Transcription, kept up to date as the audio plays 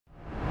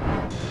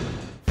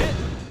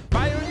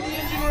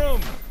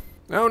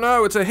Oh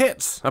no, it's a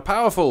hit! A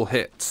powerful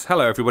hit!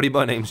 Hello everybody,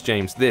 my name's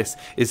James. This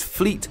is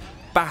Fleet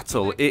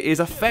Battle. It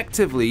is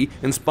effectively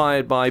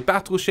inspired by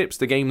Battleships,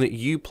 the game that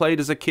you played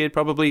as a kid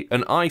probably,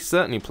 and I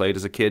certainly played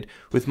as a kid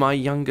with my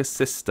younger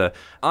sister.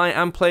 I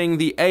am playing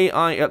the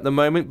AI at the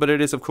moment, but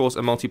it is of course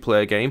a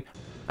multiplayer game.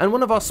 And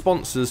one of our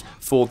sponsors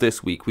for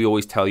this week, we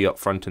always tell you up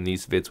front in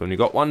these vids when we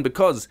got one,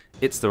 because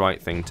it's the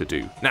right thing to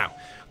do. Now,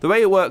 the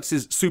way it works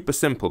is super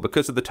simple.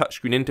 Because of the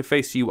touchscreen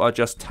interface, you are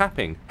just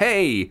tapping,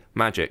 hey,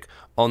 magic,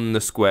 on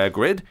the square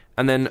grid,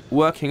 and then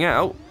working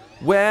out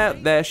where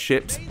their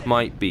ships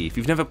might be. If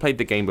you've never played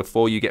the game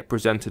before, you get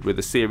presented with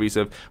a series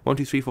of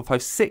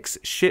 6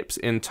 ships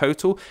in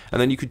total,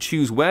 and then you could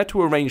choose where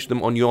to arrange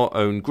them on your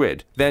own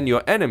grid. Then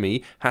your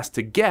enemy has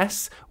to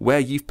guess where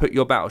you've put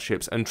your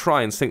battleships and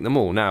try and sink them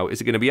all. Now,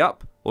 is it going to be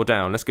up or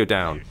down? Let's go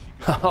down.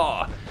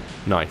 Haha,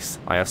 nice.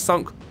 I have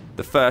sunk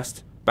the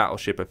first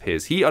battleship of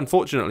his. He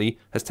unfortunately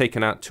has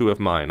taken out 2 of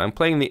mine. I'm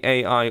playing the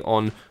AI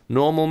on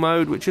normal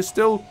mode, which is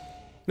still,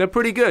 they're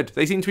pretty good.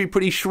 They seem to be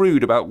pretty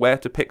shrewd about where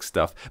to pick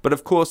stuff. But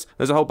of course,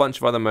 there's a whole bunch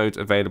of other modes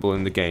available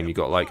in the game. You've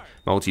got like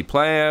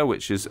multiplayer,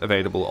 which is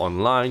available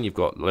online. You've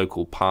got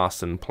local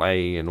pass and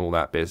play and all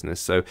that business.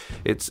 So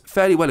it's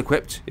fairly well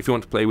equipped if you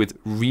want to play with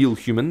real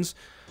humans.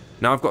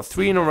 Now I've got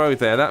 3 in a row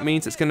there. That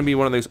means it's going to be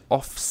one of those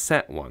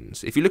offset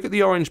ones. If you look at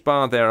the orange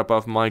bar there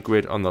above my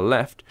grid on the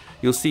left,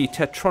 you'll see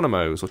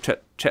tetronymos, or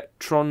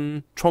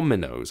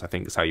tetrominos, I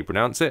think is how you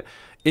pronounce it,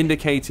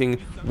 indicating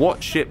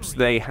what ships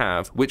they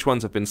have, which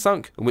ones have been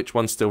sunk, and which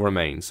ones still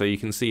remain. So you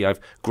can see I've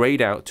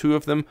grayed out 2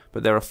 of them,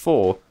 but there are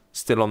 4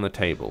 still on the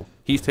table.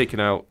 He's taken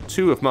out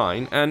 2 of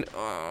mine, and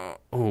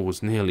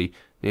was nearly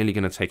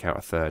going to take out a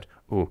 3rd.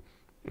 Oh,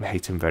 I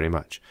hate him very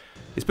much.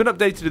 It's been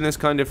updated in this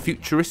kind of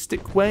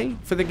futuristic way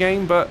for the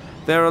game, but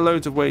there are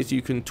loads of ways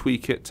you can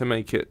tweak it to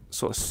make it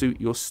sort of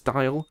suit your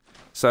style.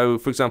 So,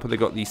 for example, they've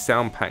got these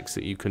sound packs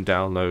that you can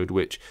download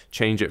which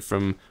change it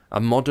from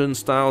a modern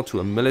style to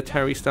a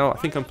military style.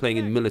 I think I'm playing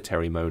in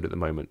military mode at the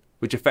moment,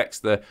 which affects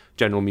the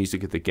general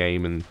music of the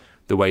game and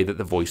the way that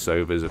the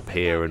voiceovers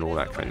appear and all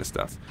that kind of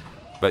stuff.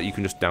 But you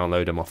can just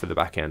download them off of the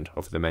back end,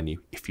 off of the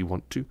menu, if you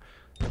want to.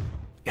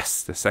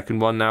 Yes, the second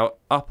one now.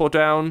 Up or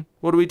down?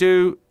 What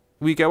do?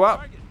 We go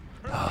up?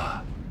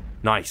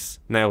 Nice,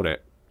 nailed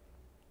it.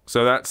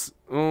 So that's,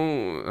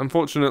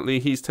 unfortunately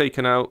he's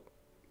taken out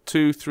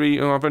 2, 3,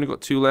 I've only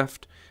got 2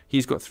 left.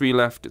 He's got 3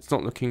 left. It's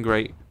not looking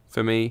great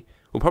for me.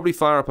 We'll probably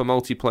fire up a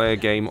multiplayer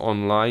game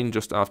online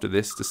just after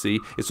this to see.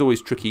 It's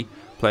always tricky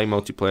playing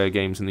multiplayer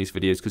games in these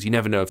videos because you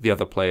never know if the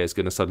other player is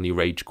going to suddenly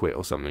rage quit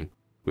or something,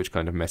 which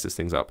kind of messes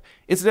things up.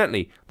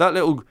 Incidentally, that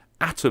little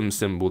atom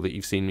symbol that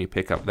you've seen me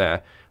pick up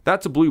there,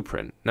 that's a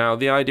blueprint. Now,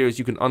 the idea is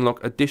you can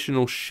unlock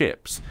additional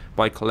ships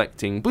by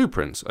collecting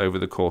blueprints over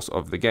the course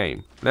of the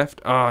game.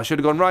 Left? I should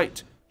have gone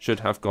right.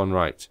 Should have gone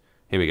right.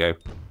 Here we go.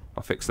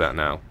 I'll fix that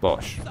now.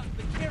 Bosh.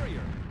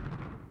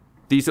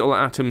 These little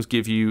atoms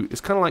give you,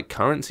 it's kind of like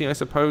currency, I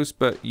suppose,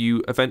 but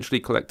you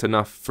eventually collect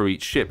enough for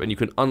each ship, and you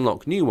can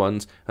unlock new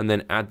ones and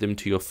then add them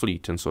to your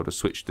fleet and sort of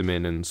switch them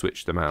in and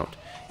switch them out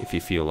if you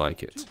feel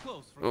like it.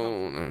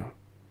 Oh, no.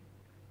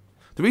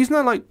 The reason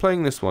I like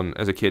playing this one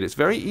as a kid, it's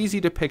very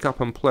easy to pick up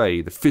and play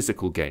the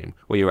physical game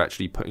where you're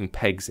actually putting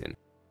pegs in.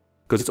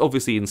 Because it's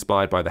obviously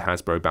inspired by the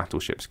Hasbro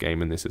Battleships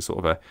game, and this is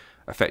sort of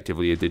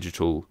effectively a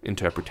digital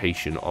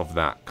interpretation of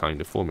that kind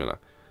of formula.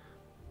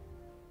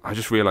 I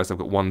just realised I've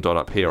got 1 dot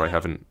up here I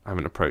haven't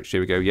approached. Here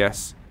we go,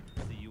 yes.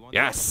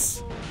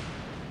 Yes!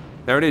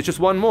 There it is, just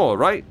 1 more,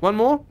 right? 1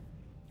 more?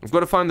 I've got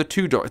to find the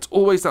 2 dot. It's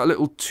always that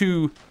little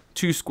two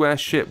square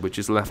ship which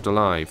is left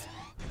alive.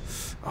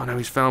 Oh no,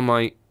 he's found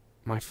my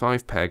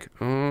 5 peg.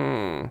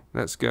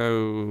 Let's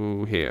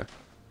go here.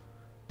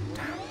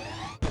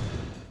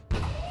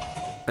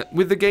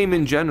 With the game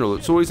in general,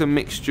 it's always a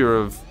mixture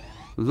of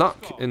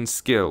luck and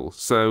skill.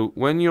 So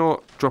when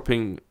you're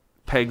dropping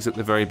pegs at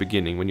the very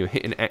beginning, when you're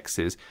hitting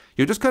X's,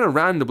 you're just kind of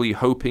randomly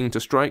hoping to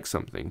strike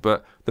something.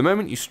 But the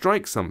moment you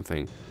strike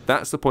something,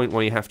 that's the point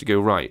where you have to go,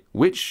 right,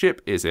 which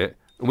ship is it?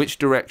 Which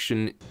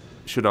direction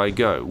should I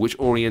go? Which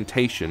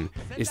orientation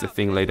is the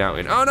thing laid out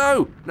in? Oh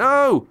no!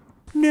 No!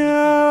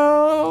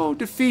 No!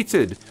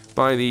 Defeated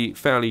by the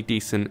fairly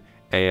decent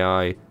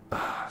AI.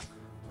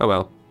 Oh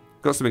well.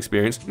 Got some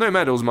experience. No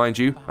medals, mind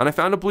you. And I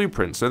found a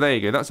blueprint. So there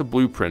you go. That's a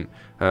blueprint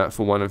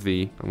for one of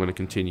the... I'm going to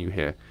continue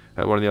here.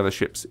 One of the other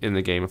ships in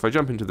the game. If I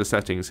jump into the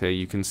settings here,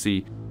 you can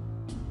see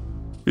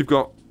we've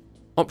got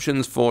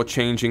options for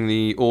changing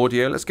the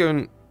audio. Let's go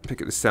and pick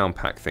at the sound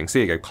pack thing. So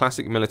here you go.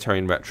 Classic, military,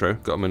 and retro.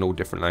 Got them in all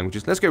different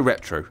languages. Let's go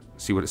retro.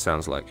 See what it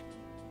sounds like.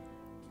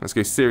 Let's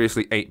go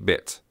seriously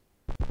 8-bit.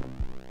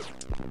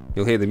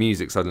 You'll hear the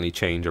music suddenly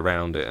change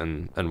around it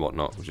and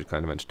whatnot, which is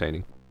kind of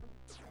entertaining.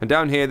 And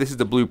down here, this is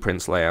the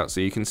blueprints layout, so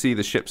you can see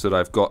the ships that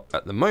I've got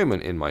at the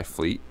moment in my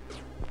fleet.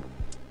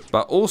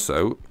 But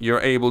also,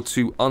 you're able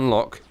to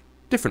unlock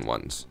different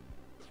ones.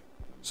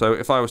 So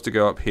if I was to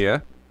go up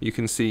here, you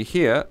can see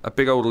here a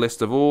big old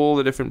list of all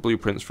the different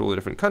blueprints for all the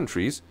different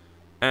countries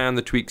and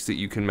the tweaks that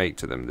you can make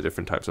to them, the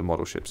different types of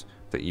model ships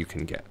that you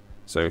can get.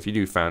 So if you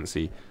do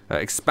fancy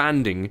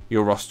expanding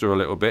your roster a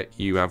little bit,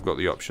 you have got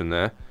the option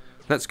there.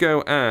 Let's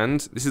go, and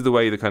this is the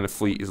way the kind of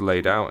fleet is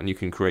laid out, and you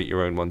can create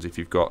your own ones if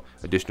you've got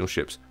additional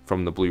ships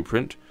from the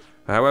blueprint.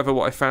 However,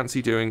 what I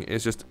fancy doing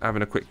is just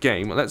having a quick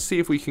game. Let's see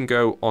if we can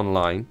go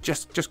online,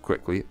 just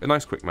quickly, a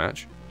nice quick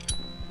match.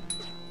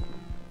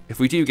 If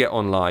we do get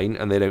online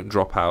and they don't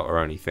drop out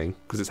or anything,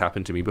 because it's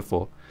happened to me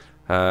before,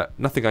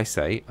 nothing I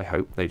say, I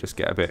hope, they just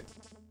get a bit,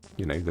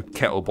 you know, the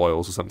kettle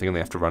boils or something and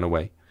they have to run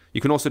away. You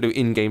can also do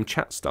in-game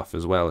chat stuff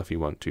as well if you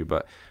want to,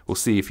 but we'll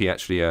see if he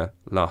actually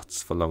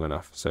lasts for long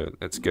enough. So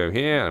let's go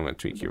here, I'm going to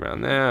tweak you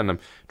around there, and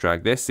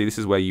drag this. See, this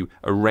is where you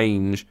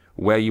arrange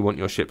where you want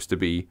your ships to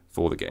be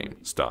for the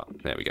game.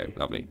 Start. There we go.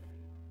 Lovely.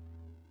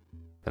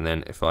 And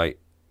then if I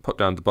pop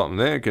down the bottom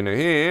there, go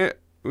here,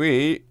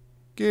 we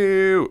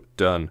go.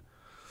 Done.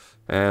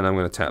 And I'm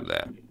going to tap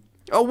there.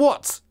 Oh,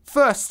 what?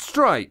 First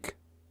strike!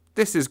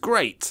 This is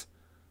great!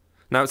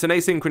 Now, it's an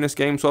asynchronous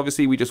game, so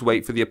obviously we just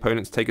wait for the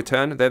opponent to take a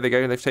turn. There they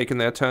go, they've taken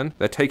their turn.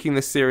 They're taking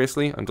this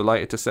seriously, I'm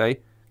delighted to say.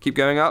 Keep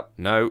going up.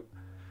 No.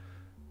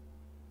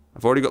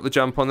 I've already got the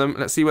jump on them.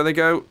 Let's see where they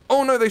go.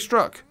 Oh, no, they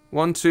struck.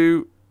 1,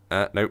 2.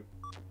 Nope.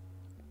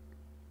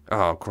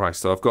 Oh,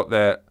 Christ. So I've got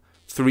their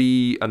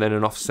 3 and then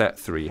an offset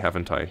 3,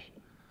 haven't I?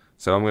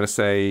 So I'm going to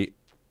say...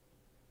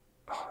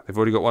 Oh, they've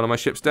already got one of my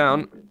ships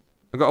down.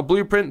 I've got a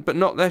blueprint, but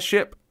not their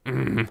ship.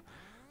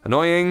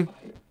 Annoying.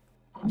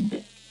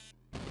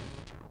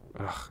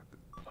 Ugh.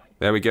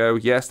 There we go.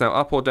 Yes, now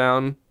up or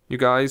down, you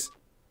guys.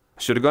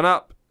 I should have gone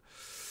up.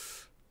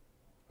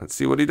 Let's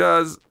see what he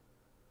does.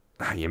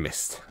 Ah, you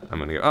missed. I'm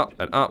going to go up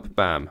and up.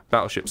 Bam.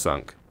 Battleship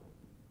sunk.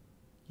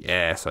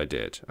 Yes, I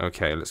did.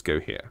 Okay, let's go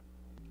here.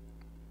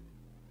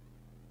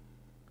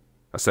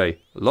 I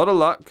say, a lot of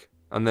luck,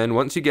 and then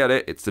once you get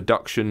it, it's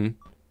deduction.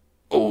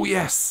 Oh,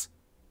 yes.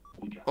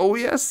 Oh,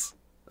 yes.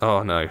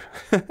 Oh, no.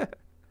 The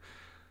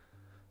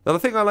other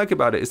thing I like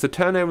about it is the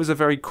turnovers are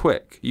very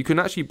quick. You can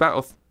actually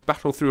battle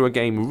through a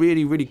game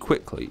really, really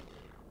quickly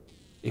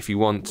if you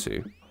want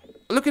to.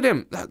 Look at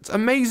him. That's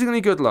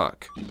amazingly good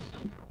luck.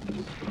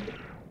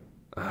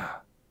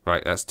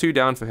 Right, that's 2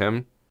 down for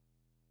him.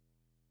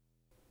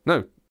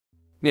 No.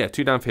 Yeah,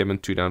 2 down for him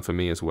and 2 down for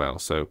me as well.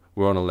 So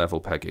we're on a level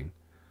pegging.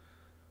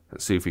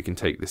 Let's see if we can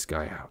take this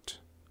guy out.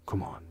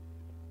 Come on.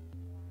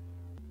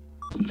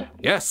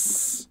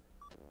 Yes!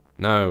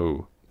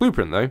 No.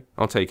 Blueprint, though.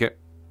 I'll take it.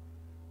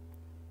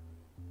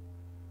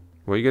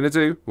 What are you going to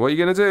do? What are you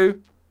going to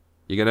do?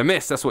 You're going to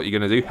miss. That's what you're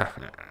going to do.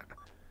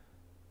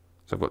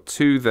 So I've got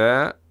 2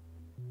 there.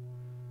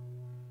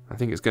 I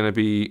think it's going to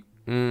be...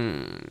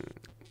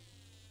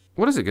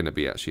 What is it going to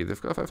be, actually?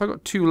 If I've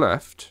got 2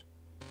 left...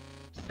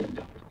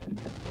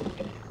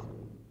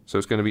 So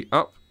it's going to be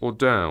up or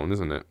down,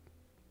 isn't it?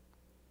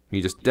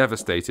 You just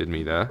devastated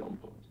me there.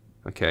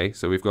 Okay,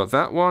 so we've got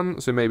that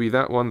one. So maybe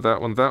that one,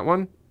 that one, that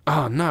one.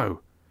 Oh,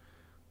 no.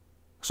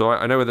 So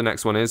I know where the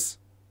next one is.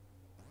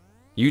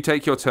 You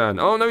take your turn.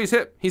 Oh, no, he's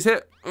hit. He's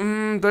hit.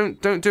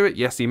 Don't do it.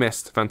 Yes, he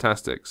missed.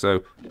 Fantastic.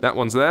 So that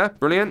one's there.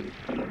 Brilliant.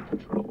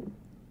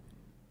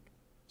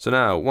 So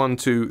now, 1,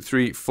 2,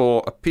 3,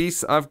 4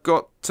 apiece. I've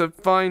got to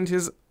find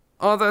his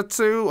other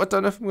 2. I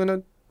don't know if I'm going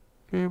to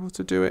be able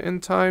to do it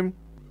in time.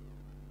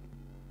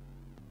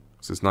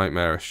 This is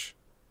nightmarish.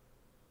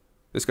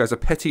 This guy's a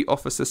petty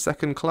officer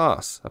 2nd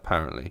class,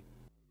 apparently.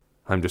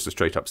 I'm just a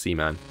straight up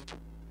seaman.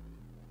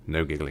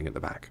 No giggling at the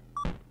back.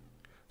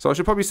 So I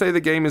should probably say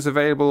the game is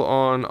available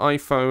on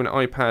iPhone,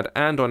 iPad,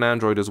 and on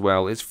Android as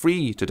well. It's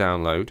free to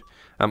download.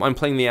 I'm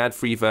playing the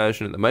ad-free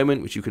version at the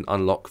moment, which you can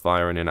unlock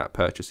via an in-app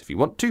purchase if you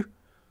want to.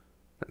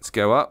 Let's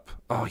go up.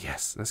 Oh,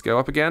 yes. Let's go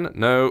up again.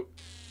 No.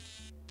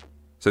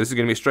 So this is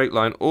going to be a straight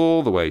line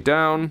all the way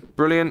down.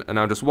 Brilliant. And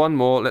now just one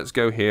more. Let's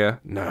go here.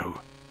 No.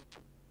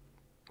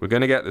 We're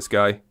going to get this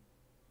guy.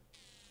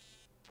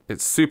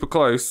 It's super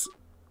close.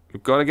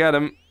 We've got to get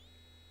him.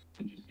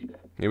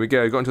 Here we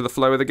go. Got into the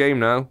flow of the game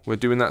now. We're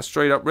doing that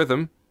straight up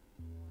rhythm.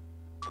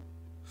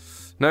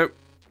 Nope.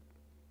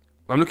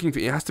 I'm looking for...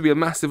 It has to be a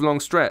massive long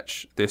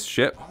stretch, this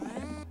ship.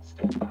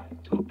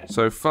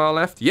 So far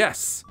left.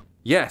 Yes!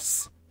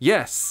 Yes!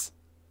 Yes!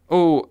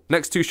 Oh,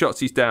 next 2 shots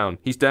he's down.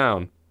 He's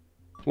down.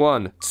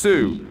 1,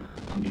 2.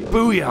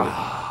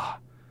 Booyah!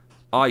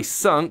 I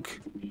sunk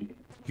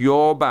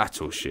your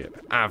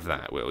battleship. Have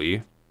that, will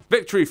you?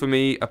 Victory for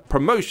me, a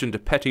promotion to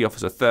Petty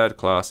Officer 3rd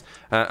class,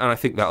 and I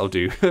think that'll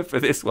do for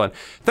this one.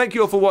 Thank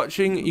you all for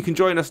watching. You can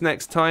join us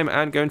next time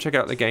and go and check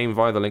out the game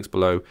via the links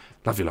below.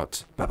 Love you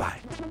lot.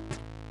 Bye-bye.